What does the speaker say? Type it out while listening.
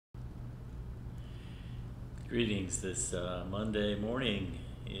Greetings this Monday morning.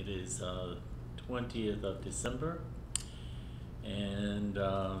 It is 20th of December, and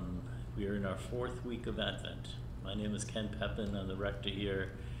we are in our fourth week of Advent. My name is Ken Pepin. I'm the rector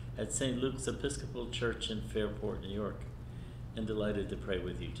here at St. Luke's Episcopal Church in Fairport, New York, and delighted to pray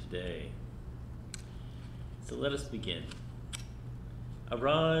with you today. So let us begin.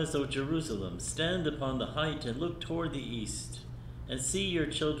 Arise, O Jerusalem, stand upon the height and look toward the east, and see your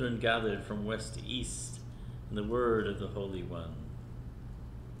children gathered from west to east, in the word of the Holy One.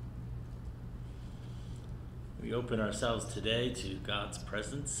 We open ourselves today to God's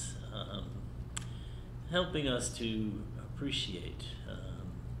presence, helping us to appreciate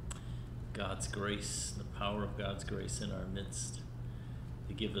God's grace, the power of God's grace in our midst,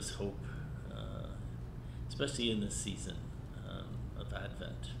 to give us hope, especially in this season of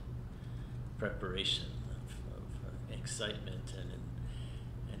Advent, preparation of excitement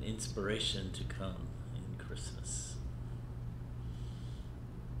and inspiration to come in Christmas.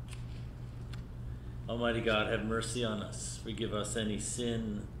 Almighty God, have mercy on us. Forgive us any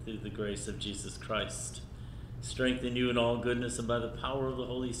sin through the grace of Jesus Christ. Strengthen you in all goodness, and by the power of the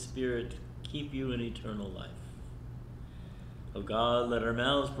Holy Spirit, keep you in eternal life. O God, let our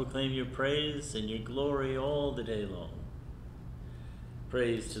mouths proclaim your praise and your glory all the day long.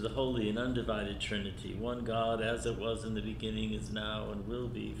 Praise to the Holy and Undivided Trinity, one God, as it was in the beginning, is now, and will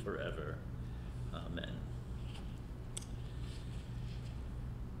be forever. Amen.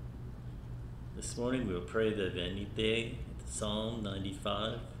 This morning we'll pray the Venite, Psalm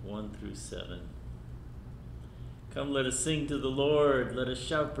 95, 1 through 7. Come, let us sing to the Lord. Let us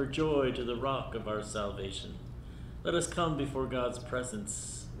shout for joy to the rock of our salvation. Let us come before God's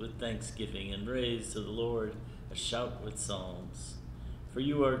presence with thanksgiving and raise to the Lord a shout with psalms. For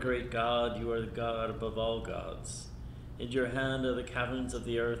you are great God, you are the God above all gods. In your hand are the caverns of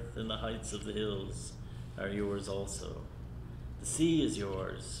the earth, and the heights of the hills are yours also. The sea is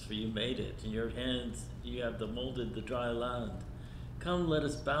yours, for you made it. In your hands you have molded the dry land. Come, let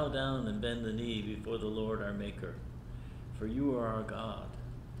us bow down and bend the knee before the Lord our Maker. For you are our God,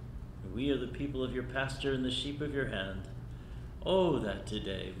 and we are the people of your pasture and the sheep of your hand. Oh, that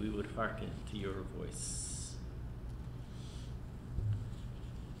today we would hearken to your voice.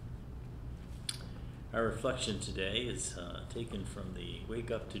 Our reflection today is taken from the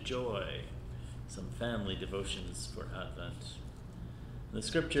Wake Up to Joy, some family devotions for Advent. The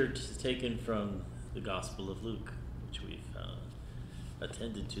scripture is taken from the Gospel of Luke, which we've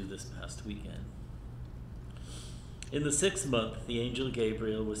attended to this past weekend. In the 6th month, the angel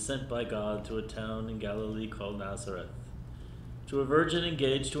Gabriel was sent by God to a town in Galilee called Nazareth, to a virgin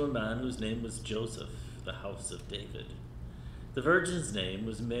engaged to a man whose name was Joseph, the house of David. The virgin's name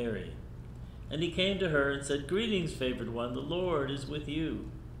was Mary. And he came to her and said, "Greetings, favored one, the Lord is with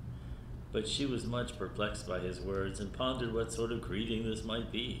you." But she was much perplexed by his words and pondered what sort of greeting this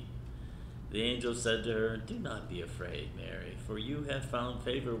might be. The angel said to her, "Do not be afraid, Mary, for you have found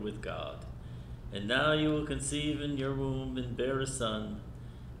favor with God. And now you will conceive in your womb and bear a son,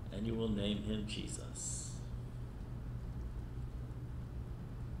 and you will name him Jesus."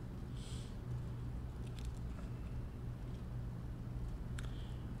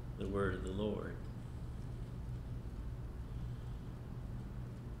 The word of the Lord.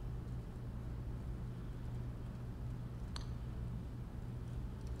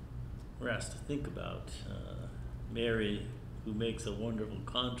 We're asked to think about Mary, who makes a wonderful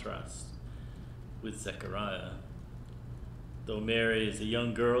contrast with Zechariah. Though Mary is a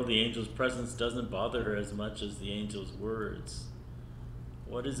young girl, the angel's presence doesn't bother her as much as the angel's words.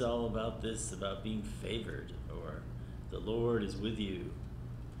 What is all about this, about being favored, or the Lord is with you?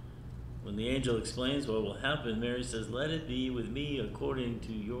 When the angel explains what will happen, Mary says, "Let it be with me according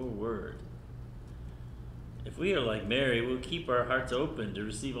to your word." If we are like Mary, we'll keep our hearts open to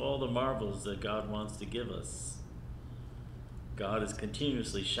receive all the marvels that God wants to give us. God is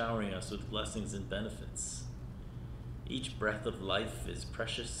continuously showering us with blessings and benefits. Each breath of life is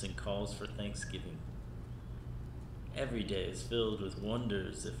precious and calls for thanksgiving. Every day is filled with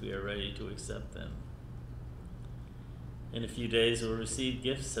wonders if we are ready to accept them. In a few days, we'll receive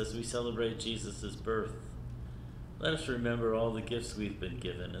gifts as we celebrate Jesus' birth. Let us remember all the gifts we've been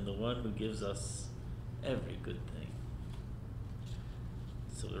given and the one who gives us every good thing.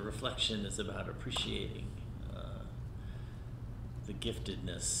 So the reflection is about appreciating the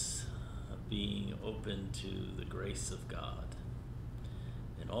giftedness of being open to the grace of God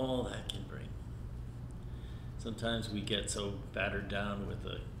and all that can bring. Sometimes we get so battered down with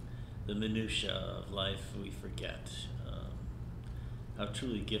the minutiae of life, we forget how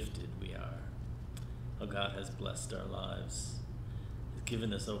truly gifted we are, how God has blessed our lives.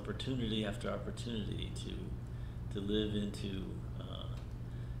 given us opportunity after opportunity to live into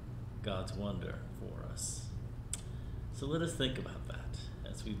God's wonder for us. So let us think about that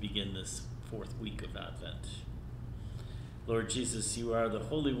as we begin this fourth week of Advent. Lord Jesus, you are the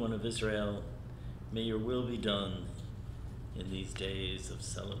Holy One of Israel. May your will be done in these days of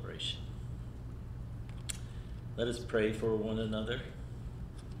celebration. Let us pray for one another.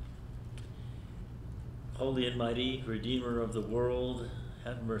 Holy and mighty Redeemer of the world,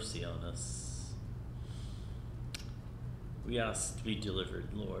 have mercy on us. We ask to be delivered,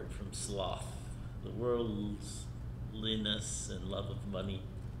 Lord, from sloth, the worldliness and love of money,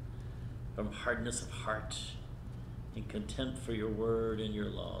 from hardness of heart and contempt for your word and your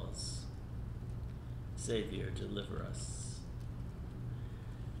laws. Savior, deliver us.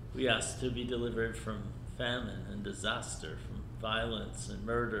 We ask to be delivered from famine and disaster, from violence and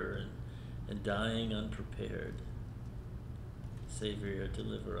murder and dying unprepared. Savior,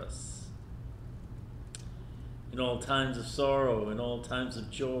 deliver us. In all times of sorrow, in all times of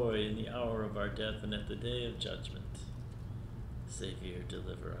joy, in the hour of our death and at the day of judgment, Savior,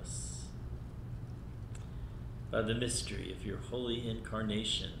 deliver us. By the mystery of your holy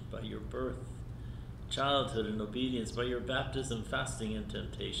incarnation, by your birth, childhood, and obedience, by your baptism, fasting, and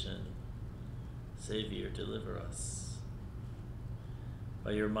temptation, Savior, deliver us.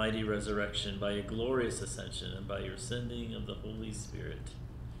 By your mighty resurrection, by your glorious ascension, and by your sending of the Holy Spirit,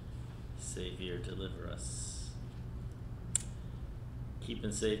 Savior, deliver us. Keep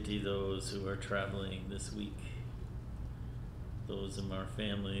in safety those who are traveling this week, those in our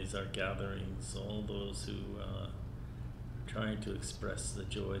families, our gatherings, all those who are trying to express the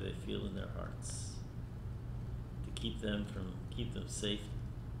joy they feel in their hearts, to keep them safe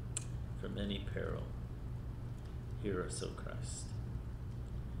from any peril. Hear us, O Christ.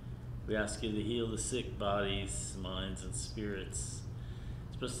 We ask you to heal the sick bodies, minds, and spirits,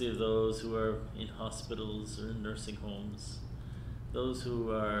 especially of those who are in hospitals or in nursing homes, those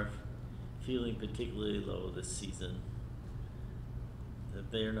who are feeling particularly low this season,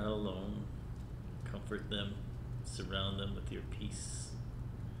 that they are not alone. Comfort them, surround them with your peace.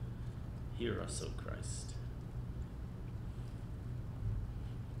 Hear us, O Christ.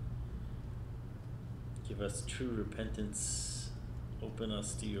 Give us true repentance. Open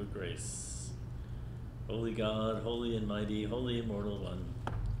us to your grace. Holy God, holy and mighty, holy immortal one,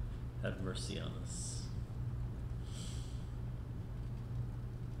 have mercy on us.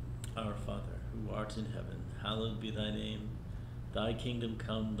 Our Father, who art in heaven, hallowed be thy name. Thy kingdom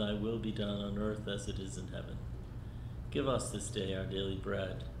come, thy will be done on earth as it is in heaven. Give us this day our daily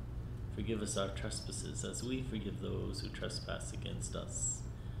bread. Forgive us our trespasses as we forgive those who trespass against us.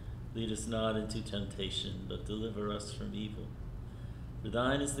 Lead us not into temptation, but deliver us from evil. For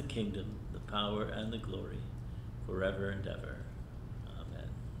thine is the kingdom, the power, and the glory, forever and ever. Amen.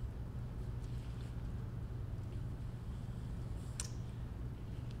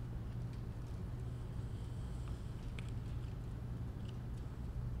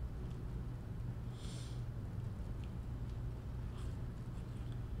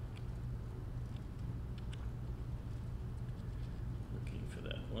 Looking for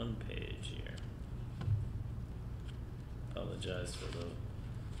that one page here. Apologize for the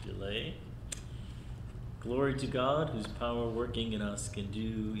delay. Glory to God, whose power working in us can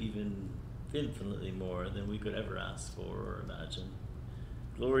do even infinitely more than we could ever ask for or imagine.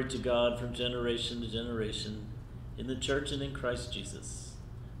 Glory to God from generation to generation, in the church and in Christ Jesus,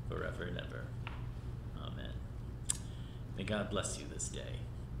 forever and ever. Amen. May God bless you this day,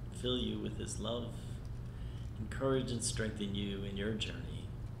 fill you with his love, encourage and strengthen you in your journey,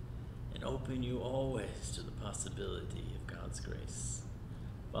 and open you always to the possibility of God's grace.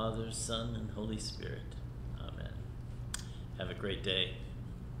 Father, Son, and Holy Spirit. Amen. Have a great day.